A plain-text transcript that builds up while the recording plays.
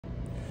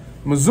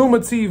Mazuma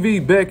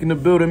TV back in the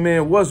building,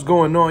 man. What's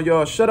going on,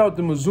 y'all? Shout out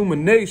to Mazuma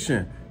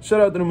Nation. Shout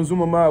out to the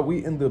Mazuma Mob.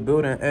 We in the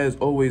building as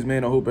always,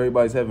 man. I hope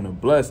everybody's having a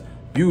blessed,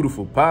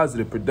 beautiful,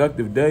 positive,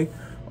 productive day.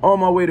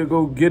 On my way to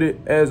go get it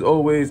as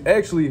always.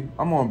 Actually,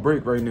 I'm on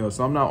break right now,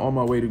 so I'm not on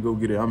my way to go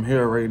get it. I'm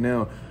here right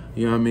now.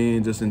 You know what I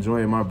mean? Just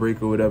enjoying my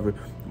break or whatever.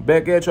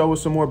 Back at y'all with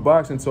some more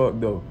boxing talk,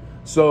 though.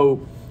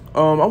 So,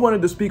 I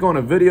wanted to speak on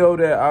a video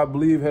that I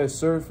believe has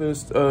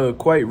surfaced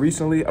quite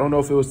recently. I don't know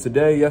if it was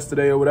today,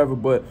 yesterday, or whatever,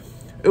 but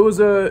it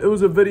was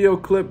a video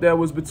clip that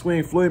was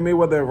between Floyd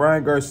Mayweather and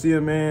Ryan Garcia,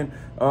 man.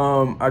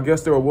 I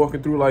guess they were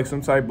walking through like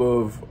some type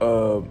of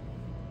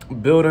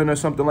building or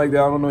something like that.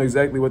 I don't know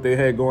exactly what they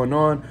had going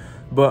on.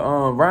 But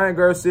Ryan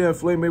Garcia and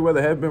Floyd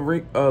Mayweather have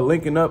been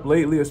linking up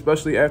lately,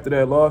 especially after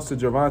that loss to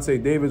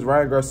Gervonta Davis.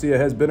 Ryan Garcia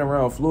has been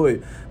around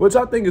Floyd, which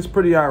I think is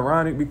pretty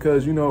ironic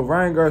because, you know,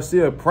 Ryan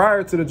Garcia,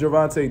 prior to the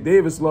Gervonta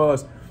Davis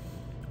loss,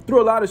 threw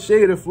a lot of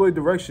shade in Floyd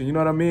direction. You know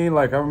what I mean?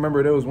 Like, I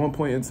remember there was one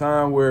point in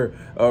time where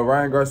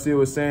Ryan Garcia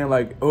was saying,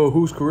 like, oh,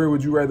 whose career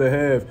would you rather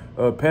have,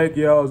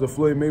 Pacquiao's or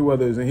Floyd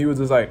Mayweather's? And he was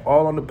just, like,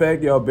 all on the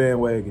Pacquiao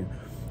bandwagon.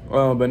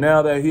 But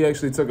now that he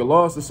actually took a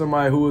loss to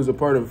somebody who was a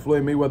part of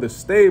Floyd Mayweather's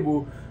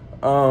stable,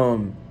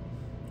 all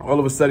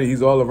of a sudden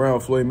he's all around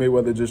Floyd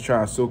Mayweather just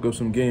trying to soak up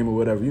some game or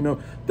whatever. You know,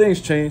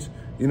 things change.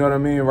 You know what I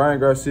mean? Ryan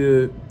Garcia,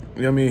 you know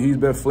what I mean, he's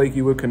been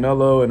flaky with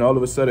Canelo, and all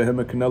of a sudden him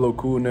and Canelo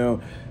cool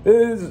now.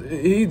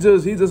 He's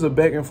just a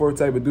back and forth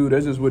type of dude.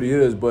 That's just what he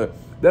is. But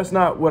that's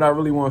not what I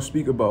really want to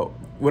speak about.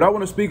 What I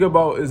want to speak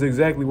about is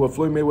exactly what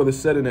Floyd Mayweather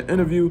said in an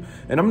interview.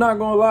 And I'm not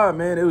going to lie,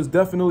 man, it was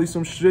definitely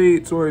some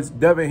shade towards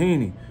Devin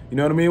Haney. You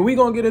know what I mean? We're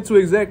going to get into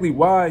exactly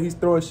why he's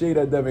throwing shade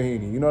at Devin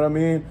Haney. You know what I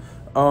mean?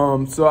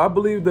 So I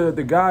believe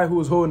the guy who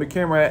was holding the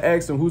camera had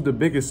asked him who's the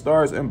biggest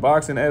stars in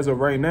boxing as of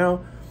right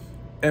now.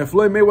 And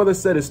Floyd Mayweather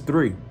said it's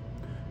three.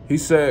 He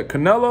said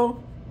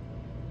Canelo,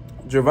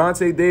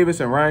 Gervonta Davis,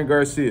 and Ryan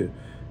Garcia.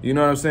 You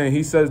know what I'm saying?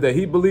 He says that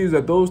he believes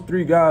that those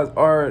three guys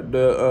are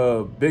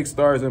the big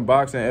stars in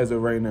boxing as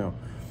of right now.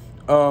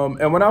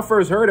 And when I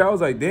first heard it, I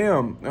was like,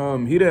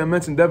 damn, he didn't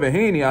mention Devin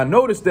Haney. I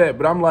noticed that,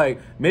 but I'm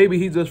like, maybe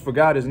he just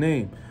forgot his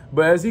name.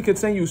 But as he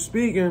continues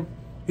speaking,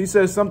 he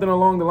says something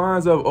along the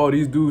lines of, oh,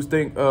 these dudes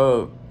think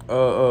that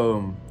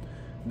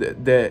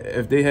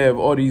if they have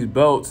all these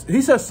belts.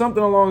 He says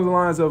something along the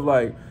lines of,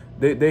 like,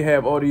 they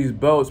have all these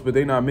belts, but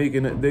they're not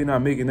making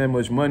that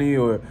much money,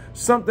 or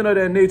something of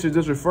that nature,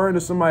 just referring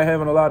to somebody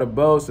having a lot of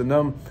belts and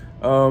them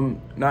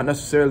not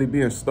necessarily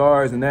being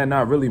stars and that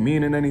not really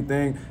meaning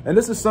anything. And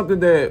this is something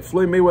that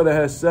Floyd Mayweather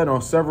has said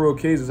on several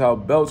occasions, how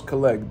belts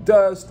collect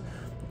dust.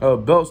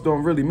 Belts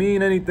don't really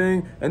mean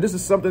anything. And this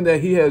is something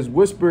that he has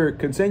whispered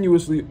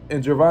continuously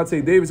in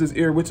Gervonta Davis's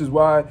ear, which is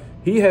why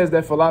he has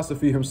that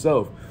philosophy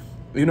himself.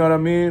 You know what I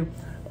mean?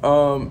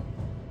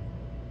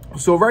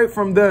 So right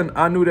from then,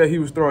 I knew that he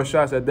was throwing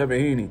shots at Devin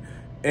Haney.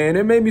 And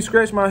it made me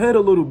scratch my head a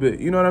little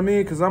bit. You know what I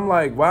mean? Because I'm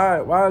like,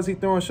 why is he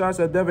throwing shots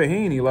at Devin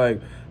Haney? Like,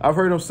 I've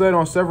heard him say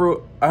on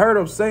several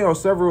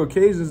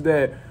occasions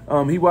that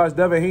he watched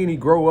Devin Haney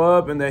grow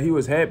up and that he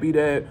was happy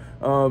that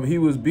he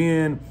was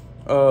being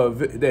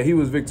that he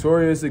was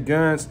victorious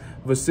against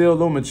Vasyl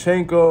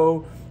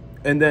Lomachenko,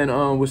 and then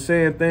was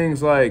saying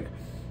things like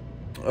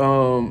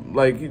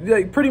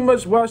pretty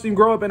much watched him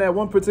grow up. And at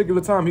one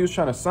particular time, he was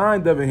trying to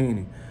sign Devin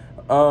Haney.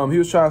 He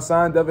was trying to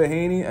sign Devin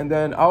Haney, and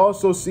then I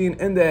also seen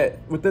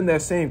within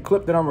that same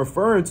clip that I'm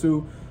referring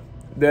to,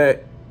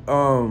 that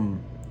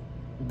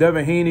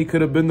Devin Haney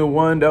could have been the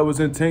one that was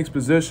in Tank's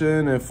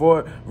position and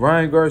fought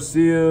Ryan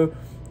Garcia,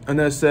 and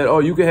then said, oh,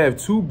 you could have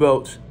 2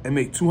 belts and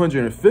make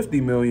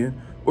 $250 million.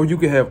 Or you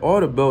could have all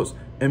the belts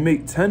and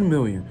make 10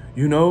 million,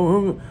 you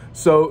know?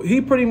 So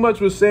he pretty much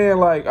was saying,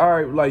 like, all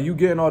right, like, you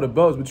getting all the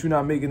belts, but you're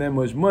not making that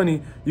much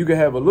money. You could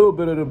have a little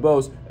bit of the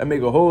belts and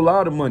make a whole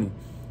lot of money.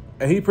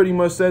 And he pretty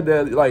much said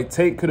that, like,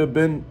 Tank could have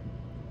been,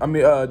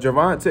 Devin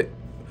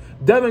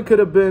could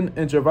have been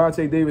in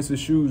Gervonta Davis's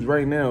shoes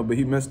right now, but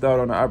he missed out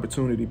on the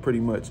opportunity pretty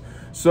much.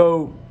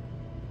 So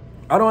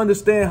I don't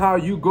understand how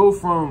you go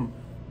from,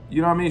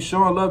 you know what I mean,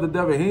 showing love to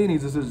Devin Haney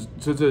to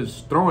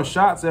just throwing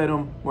shots at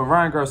him when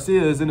Ryan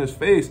Garcia is in his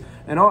face.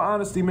 In all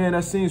honesty, man,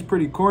 that seems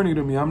pretty corny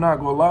to me. I'm not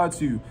going to lie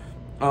to you.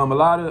 A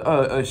lot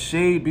of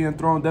shade being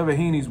thrown Devin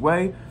Haney's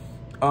way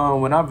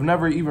when I've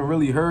never even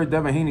really heard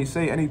Devin Haney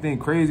say anything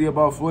crazy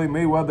about Floyd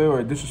Mayweather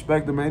or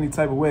disrespect him in any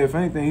type of way. If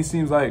anything, he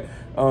seems like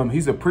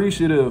he's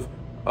appreciative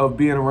of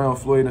being around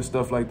Floyd and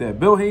stuff like that.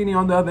 Bill Haney,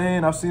 on the other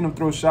hand, I've seen him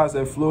throw shots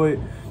at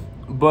Floyd,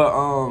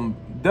 but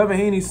Devin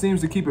Haney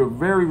seems to keep it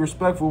very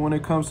respectful when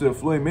it comes to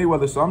Floyd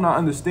Mayweather. So I'm not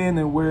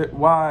understanding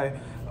why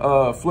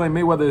Floyd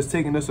Mayweather is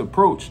taking this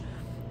approach.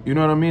 You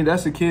know what I mean?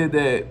 That's a kid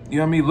that, you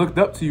know what I mean, looked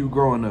up to you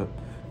growing up.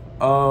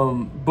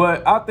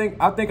 But I think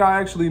I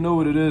actually know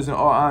what it is, in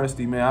all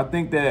honesty, man. I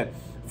think that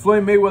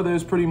Floyd Mayweather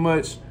is pretty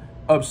much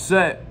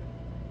upset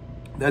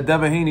that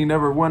Devin Haney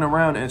never went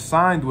around and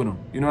signed with him.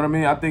 You know what I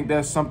mean? I think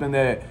that's something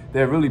that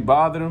really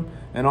bothered him.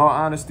 In all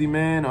honesty,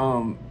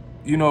 man,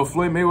 you know,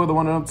 Floyd Mayweather,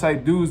 one of them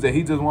type dudes that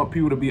he just want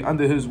people to be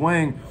under his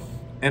wing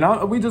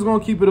And we just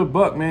gonna keep it a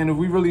buck, man. If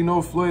we really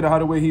know Floyd or how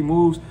the way he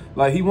moves,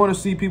 like, he want to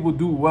see people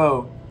do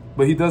well,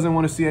 but he doesn't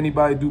want to see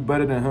anybody do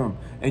better than him.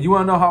 And you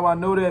want to know how I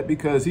know that?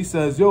 Because he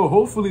says, yo,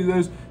 hopefully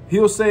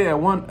he'll say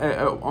on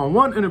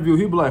one interview,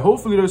 he'll be like,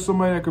 hopefully there's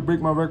somebody that could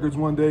break my records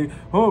one day.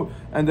 Oh,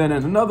 and then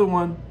in another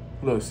one,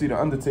 look, see the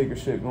Undertaker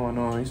shit going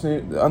on. You see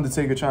the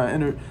Undertaker trying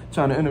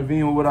to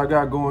intervene with what I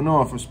got going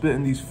on from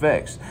spitting these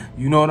facts.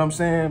 You know what I'm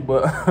saying?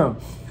 But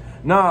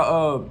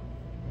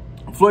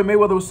Floyd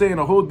Mayweather was saying in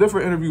a whole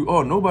different interview,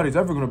 oh, nobody's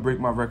ever going to break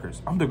my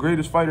records. I'm the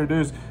greatest fighter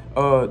there's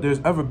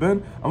ever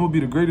been. I'm going to be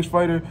the greatest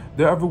fighter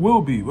there ever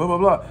will be, blah, blah,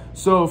 blah.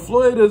 So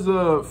Floyd is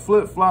a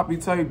flip-floppy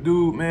type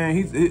dude, man.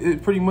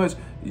 It pretty much,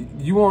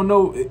 you won't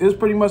know, it's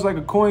pretty much like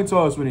a coin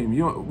toss with him.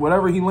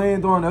 Whatever he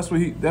lands on, that's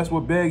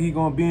what bag he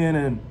going to be in,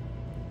 and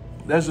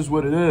that's just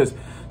what it is.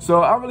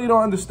 So I really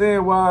don't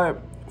understand why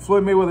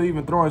Floyd Mayweather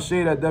even throwing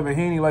shade at Devin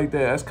Haney like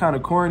that. That's kind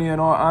of corny in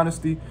all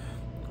honesty.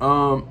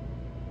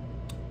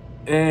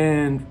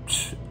 And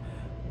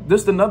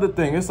this is another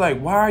thing. It's like,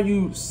 why are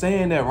you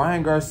saying that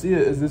Ryan Garcia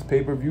is this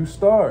pay-per-view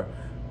star?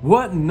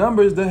 What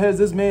numbers has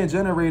this man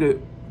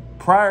generated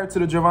prior to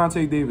the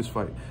Gervonta Davis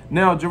fight?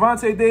 Now,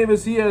 Gervonta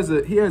Davis, he has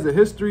a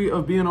history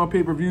of being on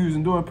pay-per-views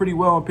and doing pretty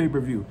well on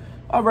pay-per-view.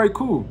 All right,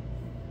 cool.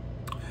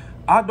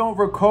 I don't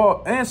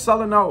recall, and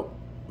selling out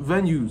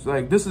venues.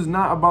 Like, this is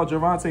not about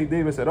Gervonta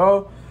Davis at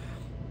all.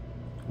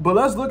 But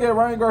let's look at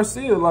Ryan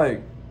Garcia.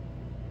 Like,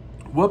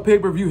 what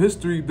pay-per-view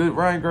history did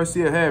Ryan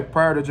Garcia have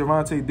prior to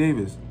Gervonta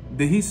Davis?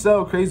 Did he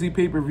sell crazy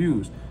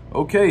pay-per-views?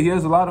 Okay, he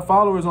has a lot of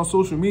followers on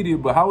social media,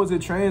 but how is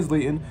it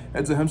translating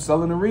into him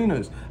selling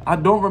arenas? I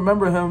don't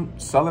remember him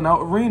selling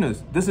out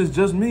arenas. This is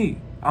just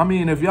me. I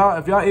mean, if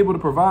y'all able to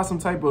provide some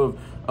type of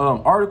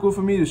article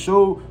for me to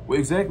show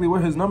exactly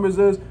what his numbers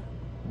is,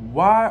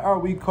 why are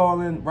we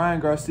calling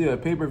Ryan Garcia a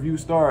pay-per-view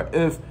star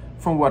if,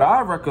 from what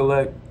I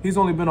recollect, he's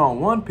only been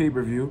on one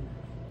pay-per-view?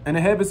 And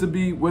it happens to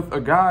be with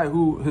a guy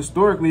who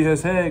historically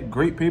has had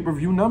great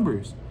pay-per-view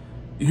numbers.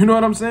 You know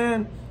what I'm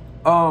saying?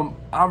 I'm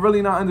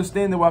really not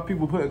understanding why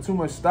people put too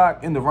much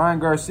stock into Ryan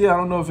Garcia. I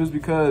don't know if it's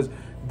because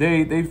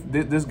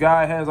this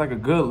guy has like a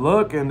good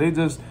look and they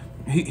just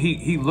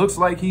he looks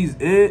like he's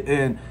it,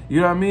 and you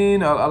know what I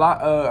mean.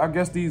 I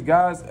guess these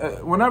guys,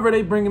 whenever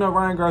they bringing up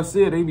Ryan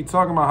Garcia, they be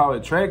talking about how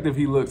attractive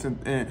he looks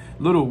and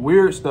little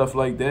weird stuff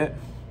like that.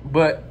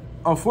 But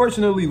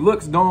unfortunately,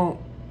 looks don't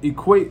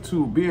equate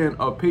to being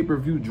a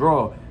pay-per-view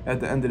draw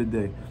at the end of the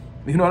day.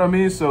 You know what I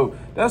mean? So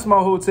that's my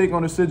whole take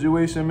on the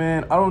situation,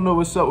 man. I don't know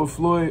what's up with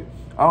Floyd.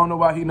 I don't know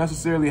why he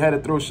necessarily had to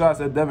throw shots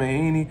at Devin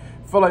Haney.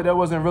 I feel like that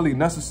wasn't really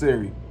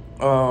necessary.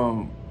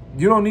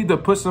 You don't need to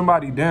put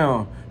somebody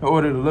down in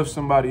order to lift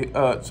somebody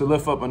to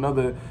lift up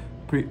another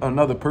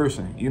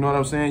person. You know what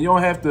I'm saying? You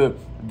don't have to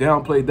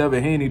downplay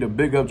Devin Haney to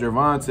big up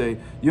Gervonta.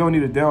 You don't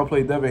need to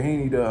downplay Devin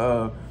Haney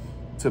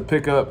to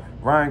pick up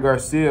Ryan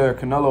Garcia or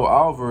Canelo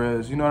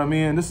Alvarez. You know what I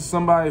mean? This is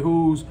somebody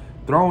who's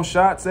thrown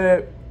shots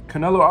at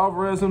Canelo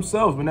Alvarez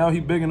himself, but now he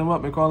bigging him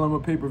up and calling him a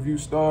pay-per-view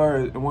star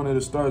and one of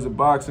the stars of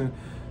boxing.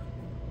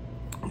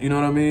 You know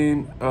what I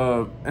mean?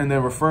 And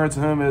then referring to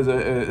him as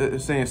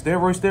saying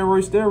steroids,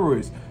 steroids,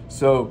 steroids.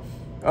 So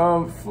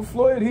for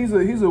Floyd, he's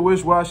a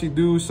wish-washy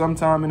dude,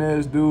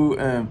 sometime-in-ass dude.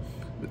 And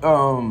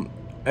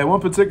at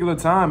one particular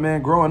time,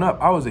 man, growing up,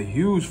 I was a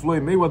huge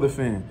Floyd Mayweather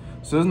fan.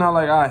 So it's not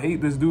like I hate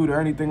this dude or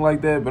anything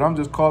like that, but I'm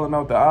just calling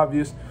out the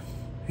obvious.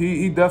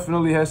 He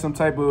definitely has some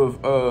type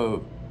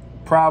of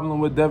problem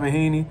with Devin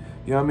Haney.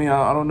 You know what I mean?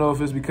 I don't know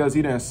if it's because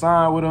he didn't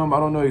sign with him. I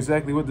don't know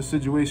exactly what the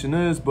situation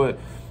is, but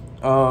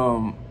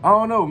I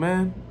don't know,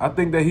 man. I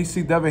think that he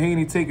see Devin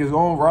Haney take his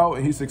own route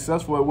and he's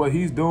successful at what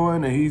he's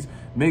doing and he's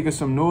making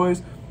some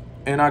noise.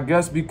 And I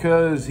guess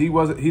because he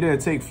didn't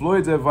take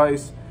Floyd's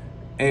advice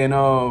and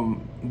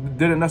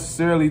didn't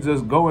necessarily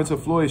just go into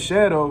Floyd's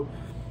shadow,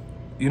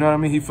 you know what I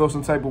mean? He felt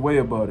some type of way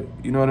about it.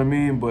 You know what I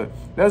mean? But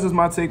that's just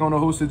my take on the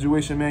whole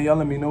situation, man. Y'all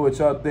let me know what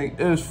y'all think.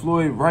 Is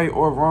Floyd right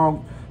or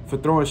wrong for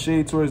throwing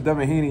shade towards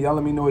Devin Haney? Y'all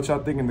let me know what y'all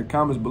think in the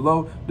comments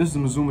below. This is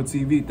Mazuma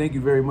TV. Thank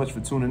you very much for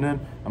tuning in.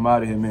 I'm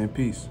out of here, man.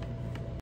 Peace.